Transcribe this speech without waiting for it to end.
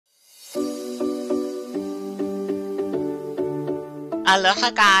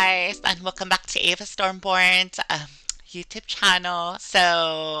Aloha guys, and welcome back to Ava Stormborn's YouTube channel.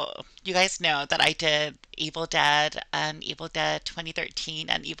 So you guys know that I did Evil Dead and Evil Dead 2013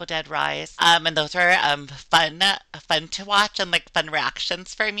 and Evil Dead Rise. And those were fun to watch and like fun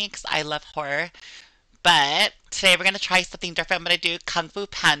reactions for me because I love horror. But today we're going to try something different. I'm going to do Kung Fu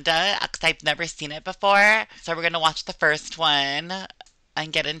Panda because I've never seen it before. So we're going to watch the first one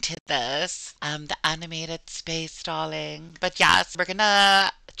and get into this, the animated space stalling. But yes, we're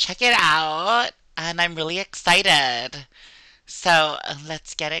gonna check it out, and I'm really excited. So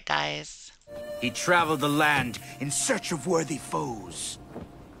let's get it, guys. He traveled the land in search of worthy foes.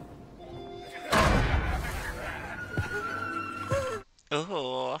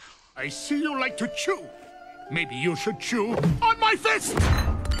 Ooh. I see you like to chew. Maybe you should chew on my fist!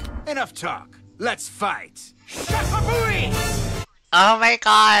 Enough talk. Let's fight. Shifu! Oh my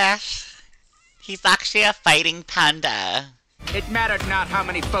gosh. He's actually a fighting panda. It mattered not how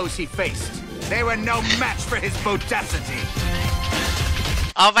many foes he faced. They were no match for his bodacity.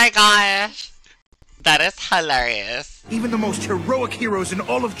 Oh my gosh. That is hilarious. Even the most heroic heroes in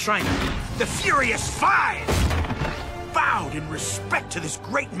all of China, the Furious Five, bowed in respect to this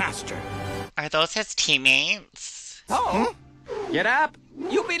great master. Are those his teammates? Oh, get up.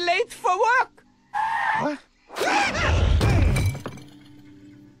 You'll be late for work. What?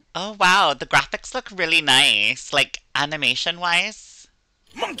 Oh wow, the graphics look really nice, like animation-wise.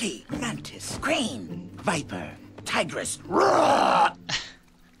 Monkey, mantis, crane, viper, tigress. Roar!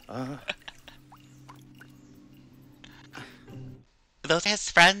 Those are his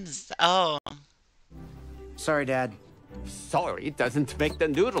friends. Oh. Sorry, Dad. Sorry, it doesn't make the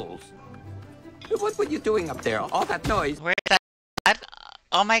noodles. What were you doing up there? All that noise. Where's that?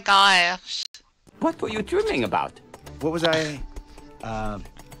 Oh my gosh. What were you dreaming about? What was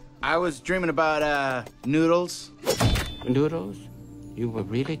I was dreaming about, noodles. Noodles? You were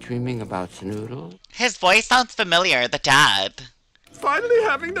really dreaming about noodles? His voice sounds familiar, the dad. Finally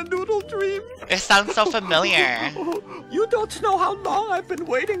having the noodle dream. It sounds so familiar. You don't know how long I've been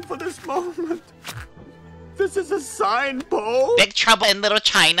waiting for this moment. This is a sign, Paul. Big Trouble in Little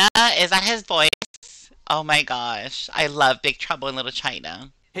China? Is that his voice? Oh my gosh. I love Big Trouble in Little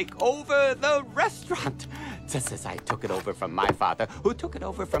China. Take over the restaurant. Just as I took it over from my father, who took it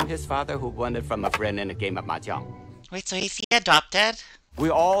over from his father, who won it from a friend in a game of mahjong. Wait, so is he adopted? We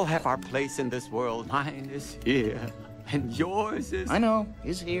all have our place in this world. Mine is here, and yours is... I know,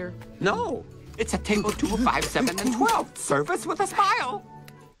 he's here. No, it's at table 2, 5, 7, and 12. Service with a smile.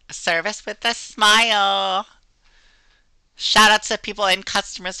 Service with a smile. Shout out to people in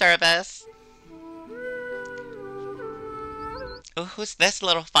customer service. Oh, who's this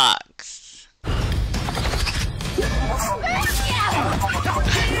little fox?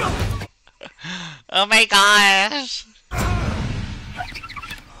 Oh my gosh.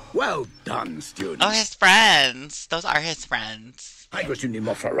 Well done, students. Oh, his friends. Those are his friends. Tigers, you need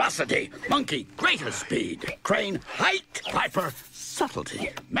more ferocity. Monkey, greater speed. Crane, height. Viper, subtlety.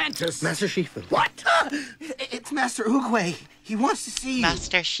 Mantis. Master Shifu. What? It's Master Oogway. He wants to see you.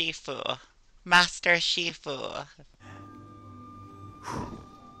 Master Shifu. Master Shifu.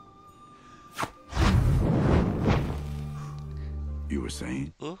 You were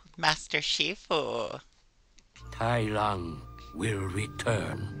saying? Ooh, Master Shifu. Tai Lung will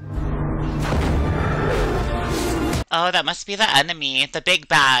return. Oh, that must be the enemy, the big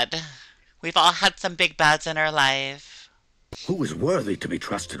bad. We've all had some big bads in our life. Who is worthy to be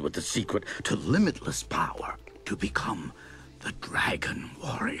trusted with the secret to limitless power to become the Dragon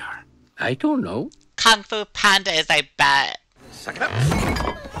Warrior? I don't know. Kung Fu Panda is, I bet. Suck it up.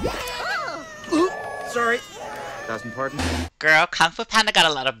 Ooh, sorry. Thousand pardons. Girl, Kung Fu Panda got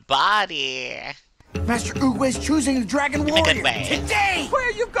a lot of body. Master Oogway's choosing the Dragon In a Warrior. good way. Today! Where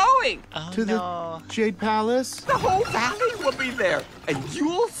are you going? Oh To no. the Jade Palace. The whole valley will be there, and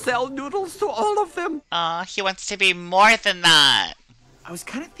you'll sell noodles to all of them. Oh, he wants to be more than that. I was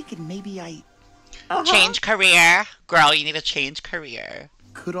kind of thinking maybe I Change career. Girl, you need to change career.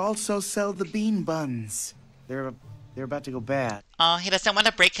 could also sell the bean buns. They're about to go bad. Oh, he doesn't want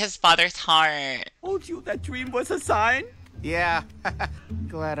to break his father's heart. Told you that dream was a sign. Yeah.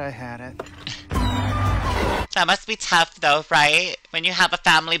 Glad I had it. That must be tough though, right? When you have a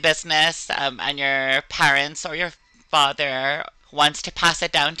family business and your parents or your father wants to pass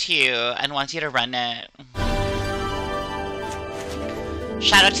it down to you and wants you to run it.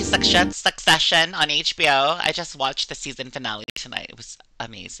 Shout out to Succession on HBO. I just watched the season finale tonight. It was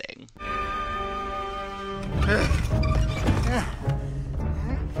amazing.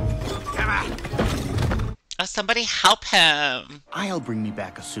 Come on. Oh, somebody help him. I'll bring me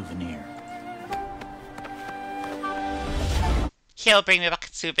back a souvenir. He'll bring me back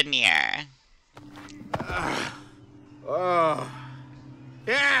a souvenir.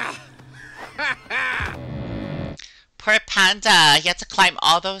 Yeah! Poor Panda. He had to climb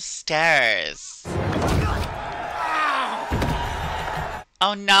all those stairs.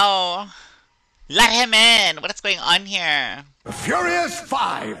 Oh no. Let him in. What is going on here? The Furious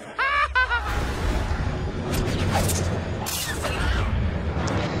Five!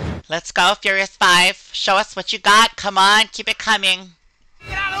 Let's go, Furious 5. Show us what you got. Come on, keep it coming.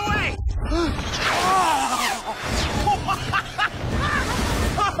 Get out of the way!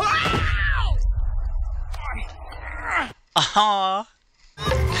 Oh.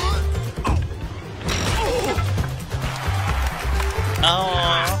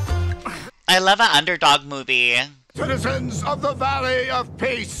 Oh. I love an underdog movie. Citizens of the Valley of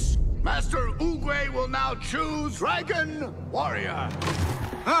Peace, Master Oogway will now choose Dragon Warrior.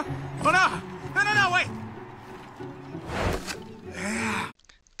 Huh? Oh no! No, wait!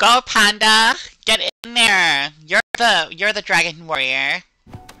 Go, Panda. Get in there. You're the Dragon Warrior.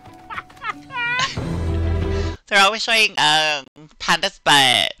 They're always showing Panda's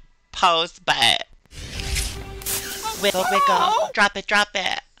butt. Pose butt. Wiggle, wiggle. Drop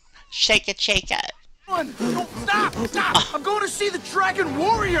it. Shake it. No, stop! I'm going to see the Dragon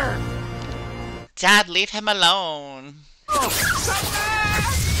Warrior! Dad, leave him alone.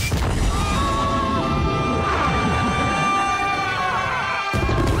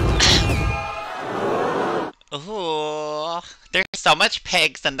 Ooh, there's so much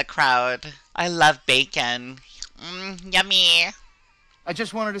pigs in the crowd. I love bacon. Yummy. I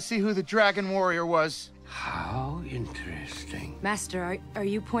just wanted to see who the Dragon Warrior was. How interesting. Master, are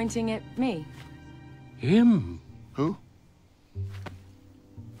you pointing at me? Him? Who?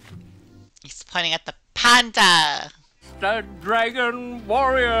 He's pointing at the panda. The Dragon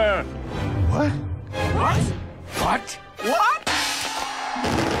Warrior! What? What?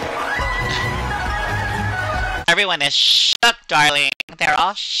 Everyone is shook, darling. They're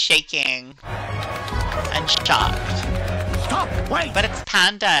all shaking and shocked. Stop! Wait! But it's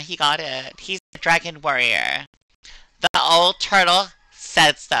Panda. He got it. He's the Dragon Warrior. The old turtle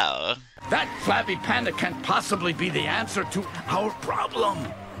said so. That flabby panda can't possibly be the answer to our problem.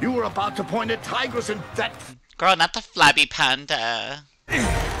 You were about to point at tigers and that... Girl, not the flabby panda.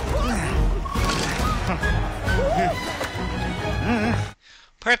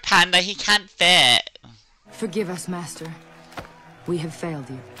 Poor Panda, he can't fit. Forgive us, Master. We have failed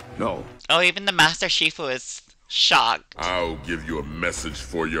you. No. Oh, even the Master Shifu is shocked. I'll give you a message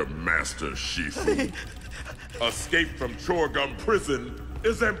for your master, Shifu. Escape from Chorgum prison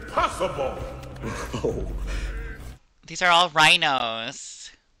is impossible! Oh. These are all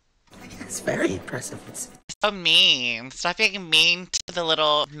rhinos. It's very impressive. So mean. Stop being mean to the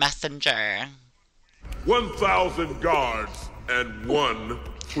little messenger. 1,000 guards and 1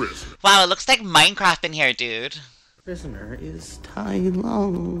 prisoner. Wow, it looks like Minecraft in here, dude. Prisoner is Tai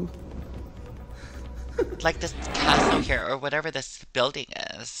Lung. Like this castle here, or whatever this building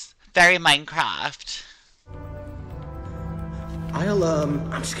is. Very Minecraft.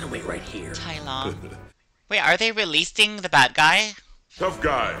 I'm just gonna wait right here. Tai Lung. Wait, are they releasing the bad guy? Tough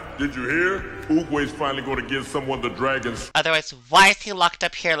guy, did you hear? Oogway's finally gonna give someone the dragon's... Otherwise, why is he locked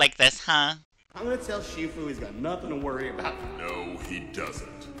up here like this, huh? I'm gonna tell Shifu he's got nothing to worry about. No, he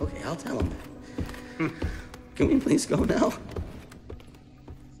doesn't. Okay, I'll tell him that. Can we please go now?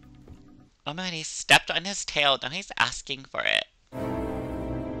 Oh man, he stepped on his tail. Now he's asking for it.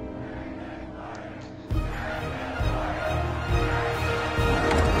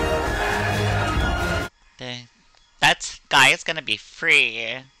 That guy is gonna be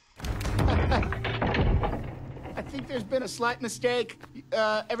free. I think there's been a slight mistake.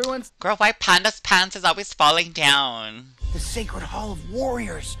 Everyone's... Girl, why Panda's pants is always falling down? The Sacred Hall of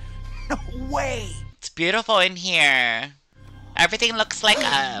Warriors! No way! It's beautiful in here. Everything looks like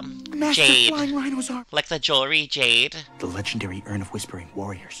Master jade. Flying Rhinos are... Like the jewelry jade. The legendary Urn of Whispering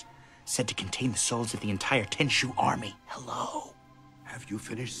Warriors, said to contain the souls of the entire Tenshu army. Hello. Have you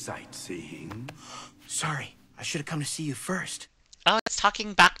finished sightseeing? Sorry, I should have come to see you first. Oh, it's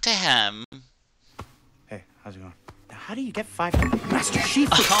talking back to him. Hey, how's it going? Now, how do you get 5... Master Shifu!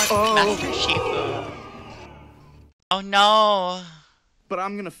 Master Shifu. Oh no. But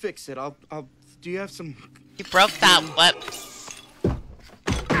I'm gonna fix it. Do you have some... He broke that whip.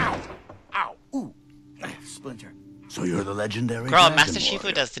 Ow! Ooh! Splinter. So you're the legendary Girl, Dragon Master Warrior.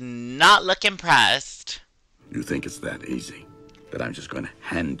 Shifu does not look impressed. You think it's that easy? That I'm just going to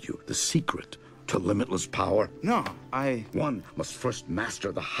hand you the secret to limitless power? No, One must first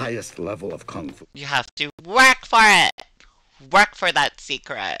master the highest level of Kung Fu. You have to work for it. Work for that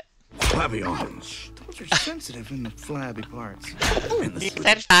secret. Flabby arms, Those are sensitive in the flabby parts. You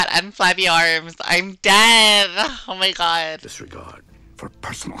said fat and flabby arms. I'm dead. Oh my god. Disregard for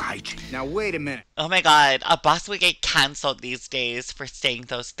personal hygiene. Now wait a minute. Oh my god. A boss would get cancelled these days for saying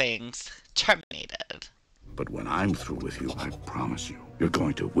those things. Terminated. But when I'm through with you, I promise you, you're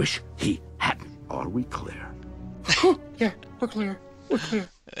going to wish he hadn't. Are we clear? Yeah, we're clear. We're clear.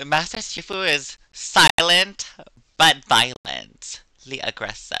 Master Shifu is silent but violently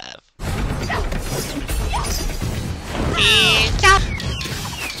aggressive.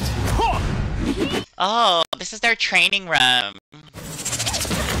 Oh, this is their training room.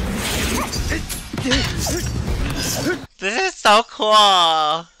 This is so cool.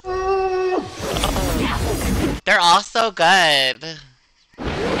 Oh. They're all so good.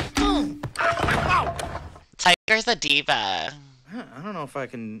 Tiger's a diva. I don't know if I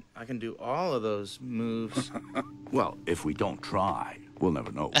can do all of those moves. Well, if we don't try, we'll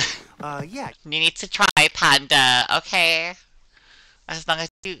never know. Yeah. You need to try, Panda, okay? As long as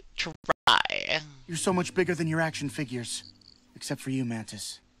you try. You're so much bigger than your action figures. Except for you,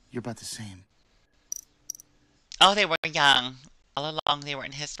 Mantis. You're about the same. Oh, they were young. All along, they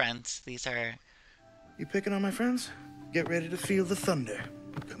weren't his friends. These are... You picking on my friends? Get ready to feel the thunder.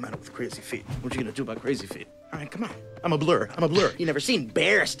 Come out with crazy feet. What you gonna do about crazy feet? All right, come on. I'm a blur. I'm a blur. You never seen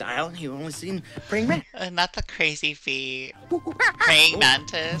bear style. You only seen praying man. Not the crazy feet. Praying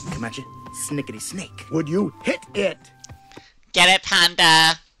mantis. Come at you, snickety snake. Would you hit it? Get it,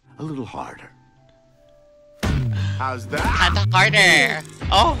 Panda. A little harder. How's that? Panda harder.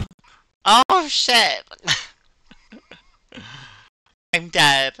 Oh. Oh, shit. I'm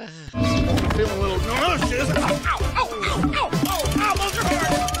dead. Feel a little nauseous.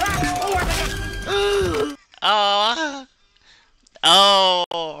 Oh. Oh.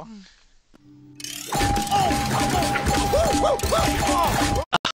 Oh,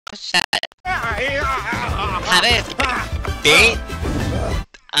 shit. That is beat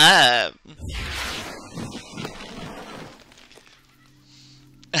up.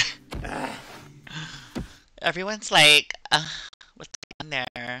 Everyone's like, what's on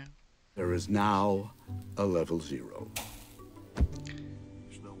there? There is now a level 0.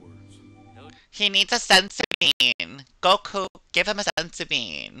 He needs a senzu bean. Goku, give him a senzu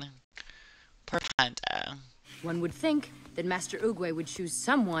bean. Poor Panda. One would think that Master Oogway would choose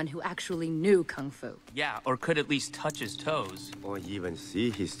someone who actually knew Kung Fu. Yeah, or could at least touch his toes. Or even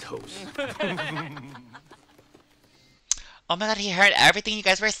see his toes. Oh my god, he heard everything you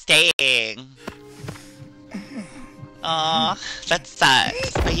guys were saying. Aw, that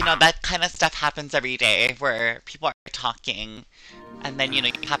sucks. But you know, that kind of stuff happens every day where people are talking and then, you know,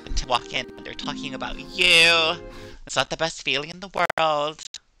 you happen to walk in and they're talking about you. It's not the best feeling in the world.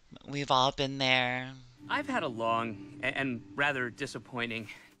 We've all been there. I've had a long and rather disappointing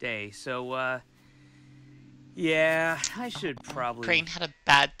day, so, yeah, I should probably... Crane had a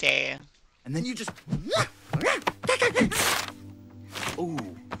bad day. And then you just...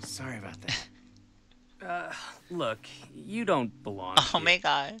 Ooh, sorry about that. Look, you don't belong Oh here. my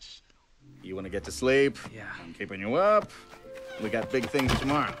gosh. You want to get to sleep? Yeah. I'm keeping you up. We got big things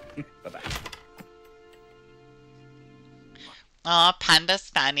tomorrow. Bye-bye. Aw, Panda's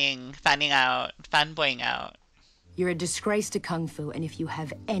fanning out, fanboying out. You're a disgrace to Kung Fu, and if you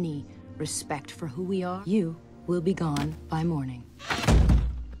have any respect for who we are, you will be gone by morning.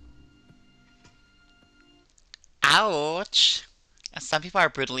 Ouch. Some people are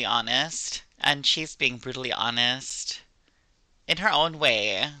brutally honest, and she's being brutally honest in her own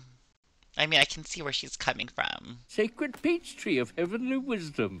way. I mean, I can see where she's coming from. Sacred peach tree of heavenly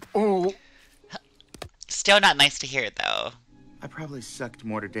wisdom. Oh. Still not nice to hear, though. I probably sucked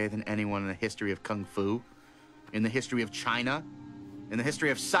more today than anyone in the history of Kung Fu, in the history of China, in the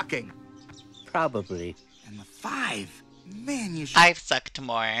history of sucking. Probably. And the 5. Man, you should... I've sucked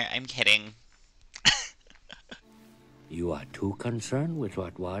more. I'm kidding. You are too concerned with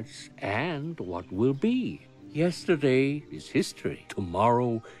what was and what will be. Yesterday is history.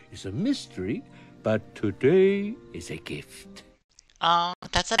 Tomorrow is a mystery. But today is a gift. Oh,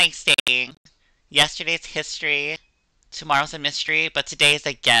 that's a nice saying. Yesterday's history. Tomorrow's a mystery, but today is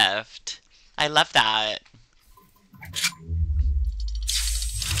a gift. I love that.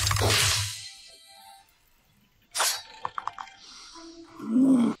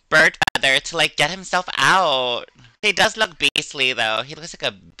 Bird feather to, like, get himself out. He does look beastly, though. He looks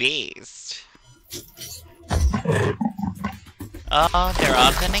like a beast. Oh, they're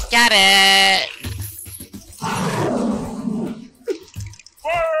all gonna get it.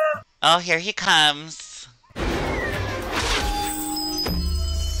 Oh, here he comes.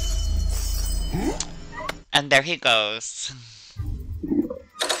 And there he goes.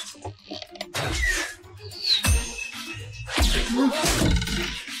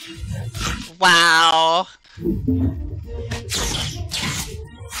 Wow.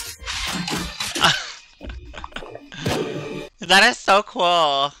 That is so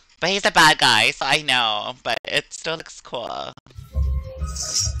cool. But he's a bad guy, so I know. But it still looks cool.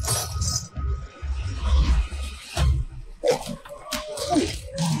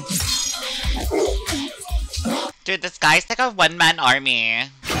 Dude, this guy's like a one-man army.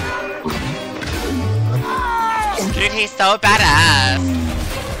 Dude, he's so badass.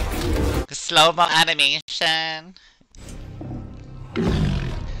 Slow-mo animation.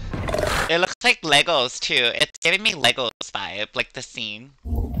 It looks like Legos too. It's giving me Legos vibe, like the scene.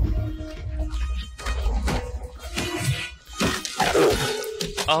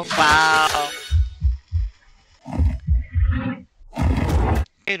 Oh wow.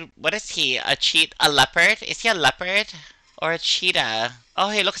 Dude, what is he? A leopard? Is he a leopard? Or a cheetah? Oh,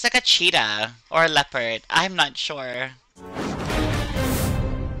 he looks like a cheetah. Or a leopard. I'm not sure.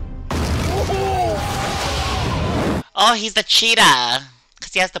 Oh, he's the cheetah.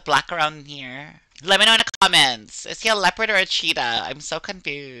 Because he has the black around here. Let me know in the comments. Is he a leopard or a cheetah? I'm so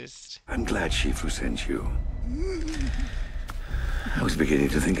confused. I'm glad Shifu sent you. I was beginning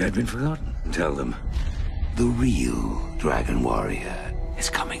to think I'd been forgotten. Tell them, the real Dragon Warrior is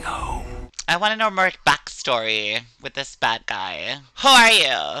coming home. I want to know more backstory with this bad guy. Who are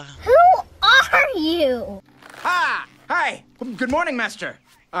you? Who are you? Hi! Good morning, Master.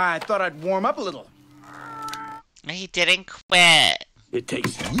 I thought I'd warm up a little. He didn't quit. It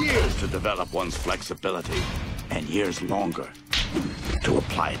takes years to develop one's flexibility, and years longer to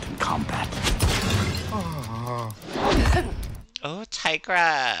apply it in combat. Oh,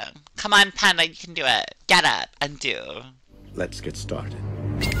 Tigra. Come on, Panda, you can do it. Get up and do. Let's get started.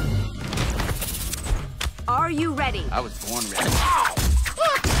 Are you ready? I was born ready.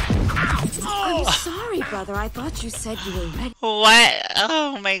 I'm sorry, brother. I thought you said you were ready. What?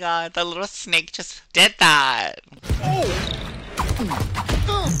 Oh my god, the little snake just did that.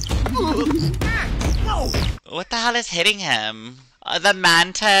 What the hell is hitting him? The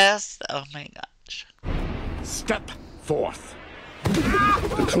mantis? Oh my gosh. Step forth.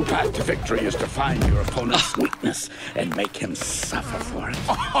 The true path to victory is to find your opponent's weakness and make him suffer for it.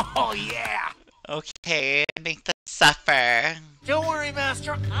 Oh, yeah! Okay, make them suffer. Don't worry,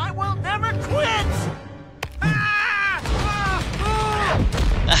 Master. I will never quit!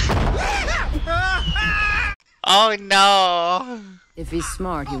 Oh no! If he's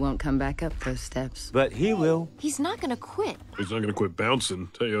smart, he won't come back up those steps. But he will. He's not gonna quit. He's not gonna quit bouncing,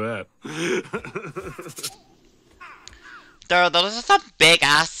 tell you that. Those are some big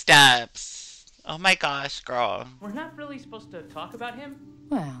ass steps. Oh my gosh, girl. We're not really supposed to talk about him?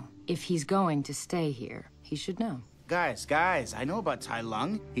 Well, if he's going to stay here, he should know. Guys, I know about Tai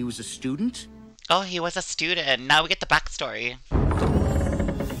Lung. He was a student. Oh, he was a student. Now we get the backstory.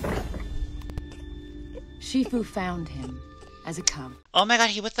 Shifu found him as a cub. Oh my god,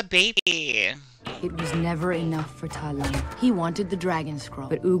 he was a baby. It was never enough for Tai Lung. He wanted the dragon scroll,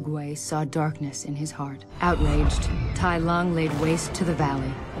 but Oogway saw darkness in his heart. Outraged, Tai Lung laid waste to the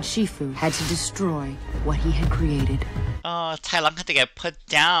valley, and Shifu had to destroy what he had created. Oh, Tai Lung had to get put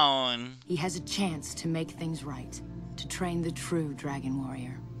down. He has a chance to make things right, to train the true dragon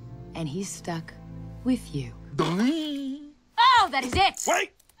warrior. And he's stuck with you. Oh, that is it!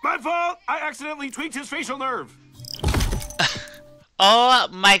 Wait! My fault! I accidentally tweaked his facial nerve! Oh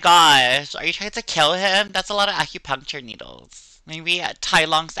my gosh, are you trying to kill him? That's a lot of acupuncture needles. Maybe Tai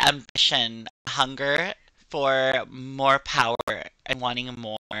Lung's ambition, hunger for more power and wanting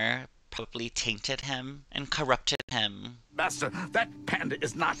more probably tainted him and corrupted him. Master, that panda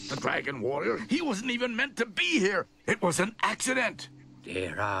is not the Dragon Warrior. He wasn't even meant to be here. It was an accident.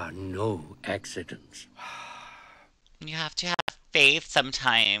 There are no accidents. You have to have faith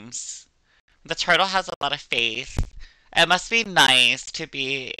sometimes. The turtle has a lot of faith. It must be nice to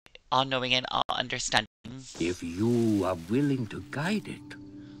be all-knowing and all-understanding. If you are willing to guide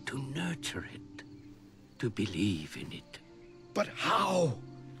it, to nurture it, to believe in it. But how?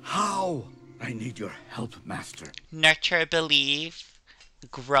 How? I need your help, Master. Nurture, believe,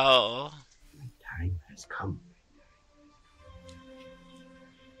 grow. The time has come.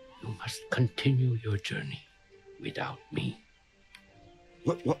 You must continue your journey without me.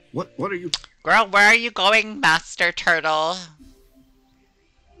 What are you... Girl, where are you going, Master Turtle?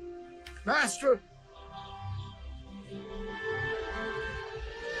 Master!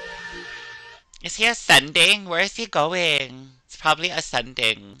 Is he ascending? Where is he going? It's probably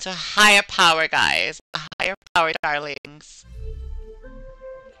ascending. To higher power, guys. A higher power, darlings.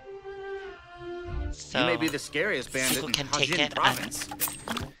 So, You may be the scariest bandit people in can take Hajin it province.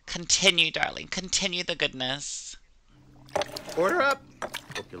 and continue, darling. Continue the goodness. Order up.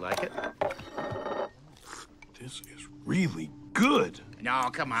 Hope you like it. This is really good. No,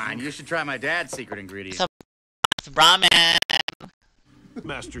 come on. You should try my dad's secret ingredient. Some ramen.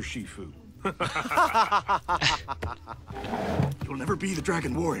 Master Shifu. You'll never be the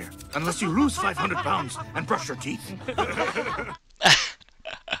Dragon Warrior unless you lose 500 pounds and brush your teeth.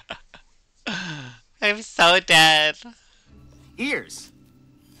 I'm so dead. Ears.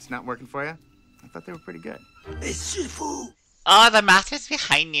 It's not working for you? I thought they were pretty good. It's Shifu. Oh, the master's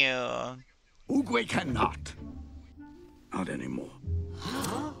behind you. Oogway cannot. Not anymore.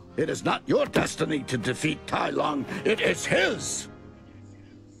 It is not your destiny to defeat Tai Lung. It is his.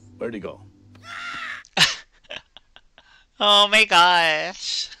 Where'd he go? Oh my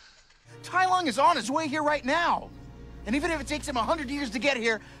gosh. Tai Lung is on his way here right now. And even if it takes him 100 years to get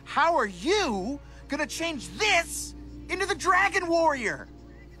here, how are you gonna change this into the Dragon Warrior?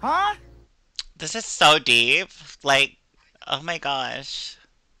 Huh? This is so deep. Like, oh my gosh.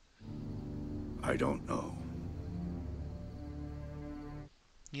 I don't know.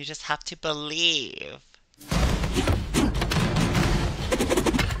 You just have to believe.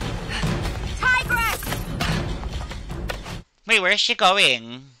 Wait, where is she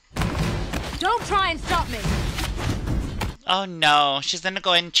going? Don't try and stop me! Oh no, she's gonna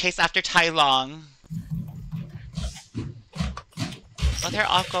go and chase after Tai Lung. Oh, they're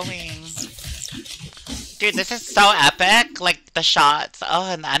all going. Dude, this is so epic. Like, the shots.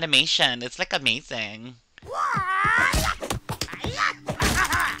 Oh, and the animation. It's, like, amazing.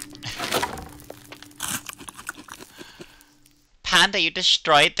 Panda, you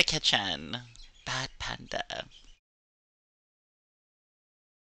destroyed the kitchen. Bad Panda.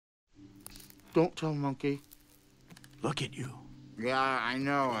 Don't tell Monkey. Look at you. Yeah, I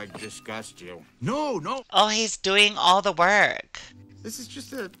know. I disgust you. No, no. Oh, he's doing all the work. This is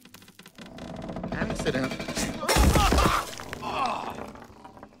just a accident.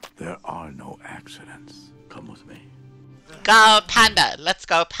 There are no accidents. Come with me. Go, Panda. Let's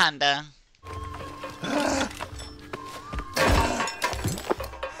go, Panda.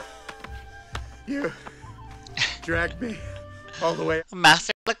 You dragged me all the way.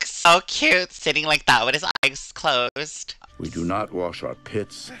 Master looks so cute sitting like that with his eyes closed. We do not wash our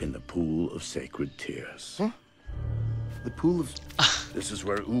pits in the pool of sacred tears. Huh? The pool of... This is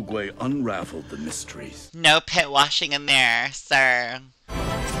where Oogway unraveled the mysteries. No pit washing in there, sir.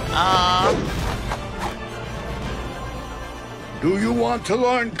 Oh. Do you want to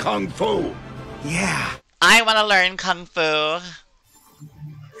learn Kung Fu? Yeah. I want to learn Kung Fu.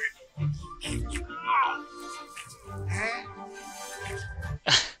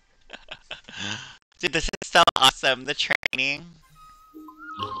 Dude, this is so awesome, the training.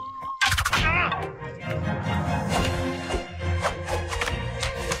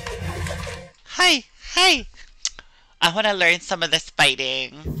 Hi, hi! I want to learn some of this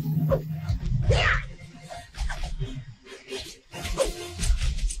fighting.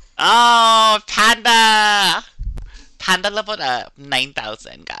 Oh, Panda! Panda leveled up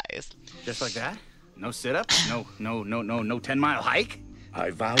 9,000, guys. Just like that? No sit-ups? No 10-mile hike? I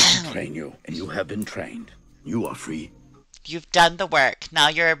vowed to train you, and you have been trained. You are free. You've done the work. Now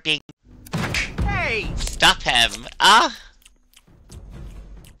you're being... Hey! Stop him. Ah!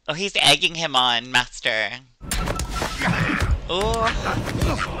 Oh, he's egging him on, Master. Ooh.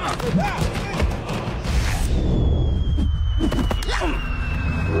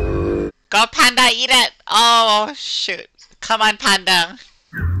 Go, Panda, eat it! Oh, shoot. Come on, Panda.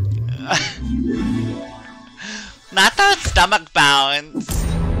 Not the stomach bounce.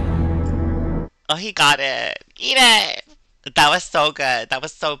 Oh, he got it. Eat it! That was so good. That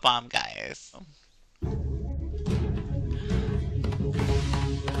was so bomb, guys.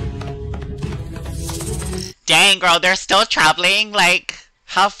 Dang, girl, they're still traveling? Like,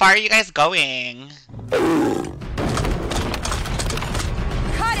 how far are you guys going?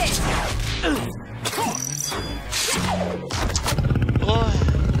 Cut it!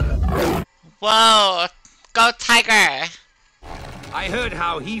 Whoa! Go, Tiger! I heard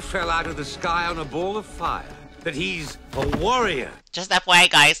how he fell out of the sky on a ball of fire. That he's a warrior. Just FYI,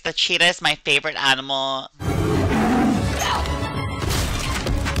 guys, the cheetah is my favorite animal.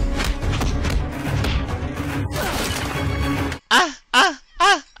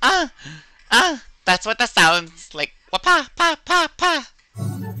 That's what the sounds like. Pa pa pa pa.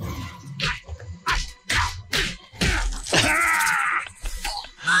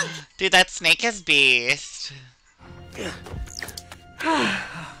 Dude, that snake is beast.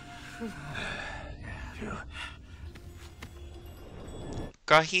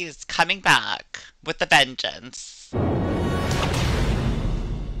 Girl, he's coming back with the vengeance.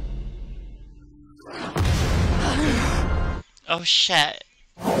 Oh shit.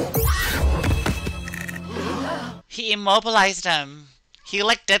 He immobilized him. He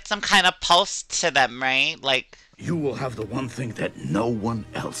like did some kind of pulse to them, right? Like You will have the one thing that no one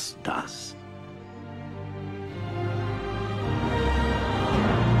else does.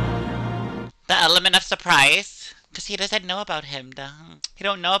 the element of surprise. Because he doesn't know about him. He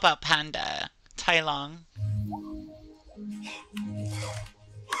don't know about Panda. Tai Lung.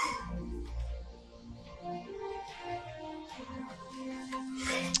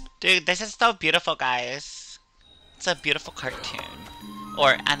 Dude, this is so beautiful, guys. It's a beautiful cartoon.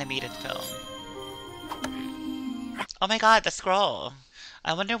 Or animated film. Oh my god, the scroll.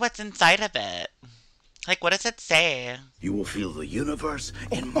 I wonder what's inside of it. Like, what does it say? You will feel the universe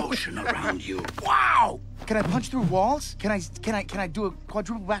in motion around you. Wow! Can I punch through walls? Can I do a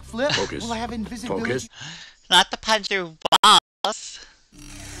quadruple backflip? Focus. Will I have invisibility? Focus. Not the punch through walls.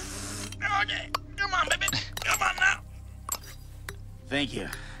 Okay, come on, baby. Come on now. Thank you.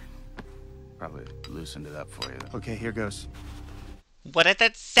 Probably loosened it up for you. Okay, here goes. What did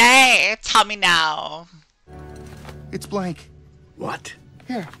it say? Tell me now. It's blank. What?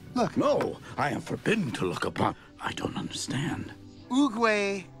 Here, look. No, I am forbidden to look upon. I don't understand.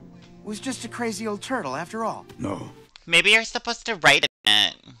 Oogway was just a crazy old turtle after all. No. Maybe you're supposed to write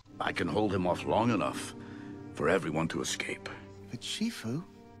it. I can hold him off long enough for everyone to escape. But Shifu,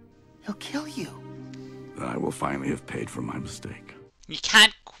 he'll kill you. Then I will finally have paid for my mistake. You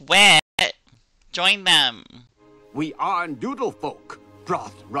can't quit. Join them. We are noodle folk.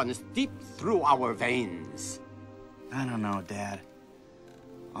 Broth runs deep through our veins. I don't know, Dad.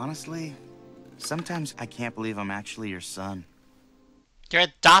 Honestly, sometimes I can't believe I'm actually your son. You're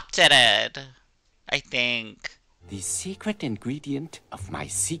adopted, I think. The secret ingredient of my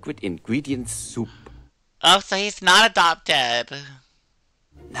secret ingredient soup. Oh, so he's not adopted.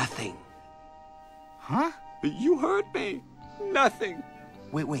 Nothing. Huh? You heard me. Nothing.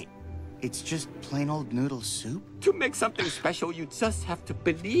 Wait. It's just plain old noodle soup? To make something special, you just have to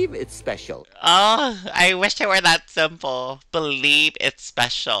believe it's special. Oh, I wish it were that simple. Believe it's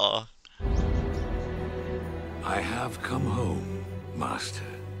special. I have come home, Master.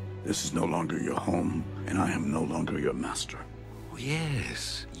 This is no longer your home, and I am no longer your master. Oh,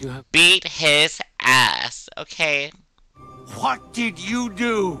 yes, you have... Beat his ass, okay? What did you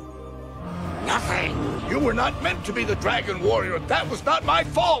do? Nothing. You were not meant to be the Dragon Warrior. That was not my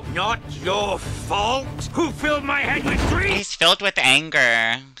fault. Not your fault. Who filled my head with dreams? He's filled with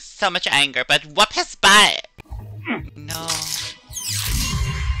anger. So much anger, but whoop his butt. No.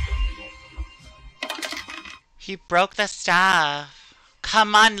 He broke the staff.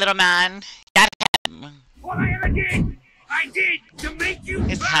 Come on, little man. Get him. What I ever did, I did to make you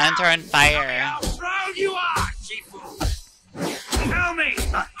His proud. hands are on fire. How proud you are, Shifu. Tell me.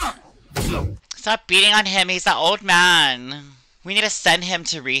 Stop beating on him. He's an old man. We need to send him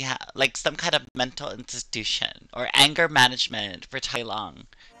to rehab, like some kind of mental institution or anger management for Tai Lung.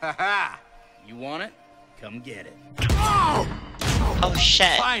 Haha! You want it? Come get it. Oh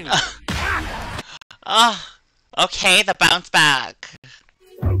shit. Finally. Oh, okay, the bounce back.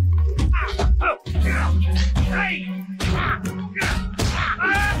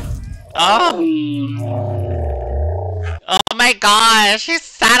 Oh. Oh my gosh, he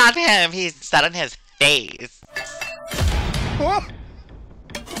sat on him. He sat on his face.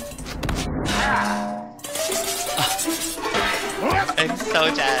 I'm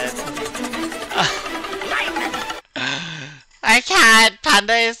so dead. I can't.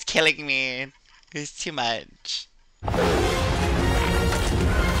 Panda is killing me. It's too much.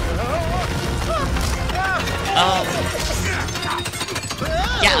 Oh.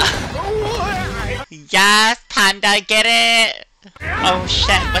 Yeah. Yes, Panda, get it. Oh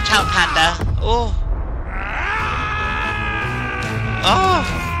shit, watch out, Panda. Oh. Oh.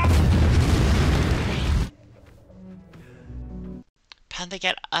 Panda,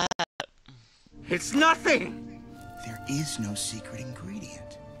 get up. It's nothing. There is no secret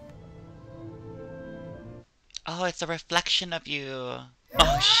ingredient. Oh, it's a reflection of you.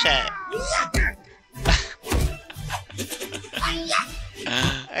 Oh shit.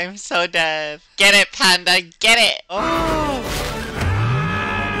 I'm so dead. Get it, Panda, get it! Oh!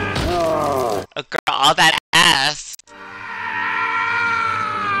 Oh, girl, all that ass.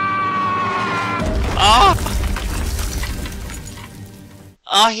 Oh!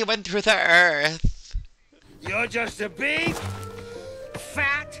 Oh, he went through the earth. You're just a big,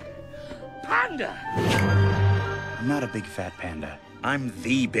 fat panda. I'm not a big fat panda. I'm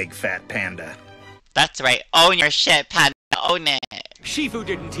the big fat panda. That's right. Own your shit, Panda. Own it. Shifu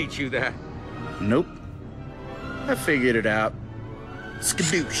didn't teach you that. Nope. I figured it out.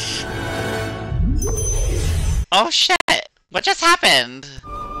 Skadoosh. Oh shit! What just happened?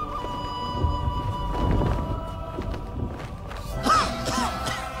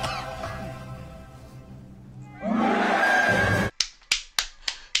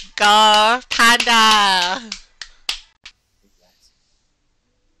 Go, Panda!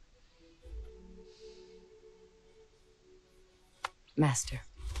 Master.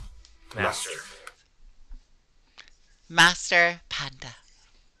 Master Panda.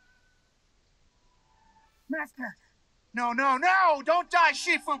 Master! No, no, no! Don't die,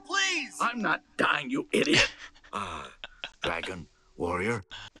 Shifu, please! I'm not dying, you idiot. Dragon, warrior.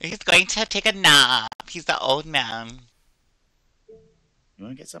 He's going to take a nap. He's the old man. You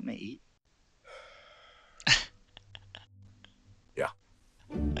want to get something to eat? Yeah.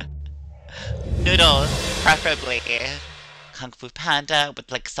 Noodles, preferably. Kung Fu Panda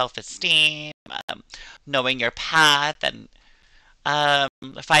with like self-esteem, knowing your path, and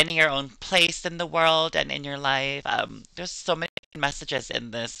finding your own place in the world and in your life. There's so many messages in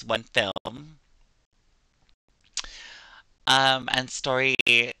this one film. And story,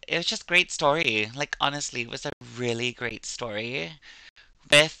 it was just great story. Like honestly, it was a really great story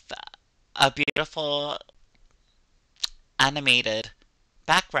with a beautiful animated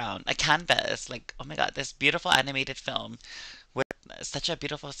background, a canvas. Like, oh my god, this beautiful animated film with such a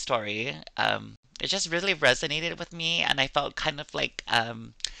beautiful story. It just really resonated with me, and I felt kind of like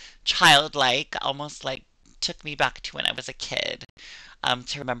childlike, almost like took me back to when I was a kid,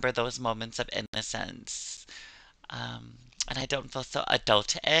 to remember those moments of innocence. And I don't feel so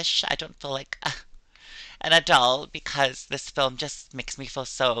adult-ish. I don't feel like an adult because this film just makes me feel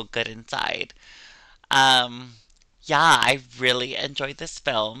so good inside. Um, yeah, I really enjoyed this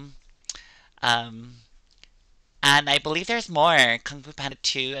film. Um, and I believe there's more Kung Fu Panda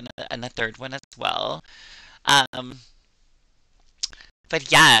 2 and a third one as well. Um,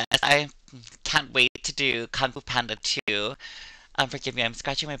 but yes, I can't wait to do Kung Fu Panda 2. Forgive me, I'm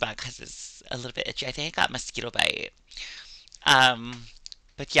scratching my back because it's a little bit itchy. I think I got mosquito bite. Um,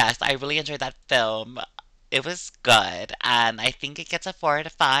 but yes, I really enjoyed that film. It was good, and I think it gets a 4 out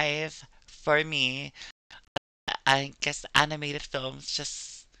of 5 for me. I guess animated films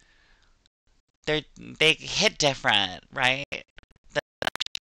just they hit different, right? The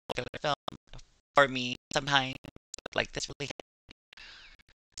regular film for me sometimes like this really hit.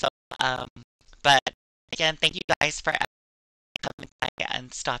 So but again, thank you guys for coming by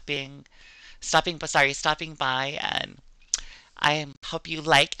and stopping by, and I hope you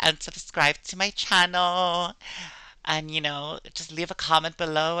like and subscribe to my channel. And just leave a comment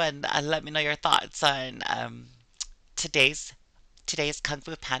below and let me know your thoughts on today's Kung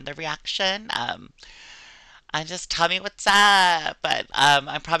Fu Panda reaction. And just tell me what's up. But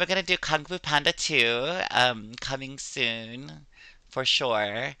I'm probably gonna do Kung Fu Panda 2 coming soon for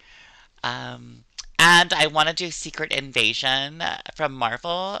sure. And I want to do Secret Invasion from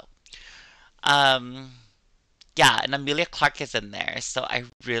Marvel. Um, yeah, and Amelia Clark is in there, so I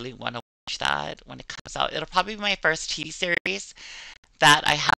really want to watch that when it comes out. It'll probably be my first TV series that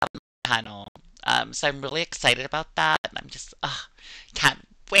I have on my channel. So I'm really excited about that. And I'm just, can't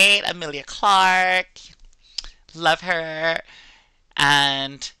wait. Amelia Clark, love her.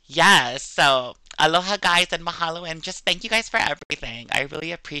 And yes, so aloha guys and mahalo, and just thank you guys for everything. I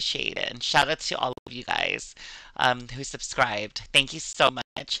really appreciate it. And shout out to all of you guys who subscribed. Thank you so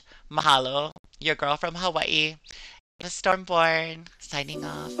much. Mahalo, your girl from Hawaii, Stormborn, signing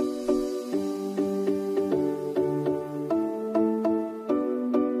off.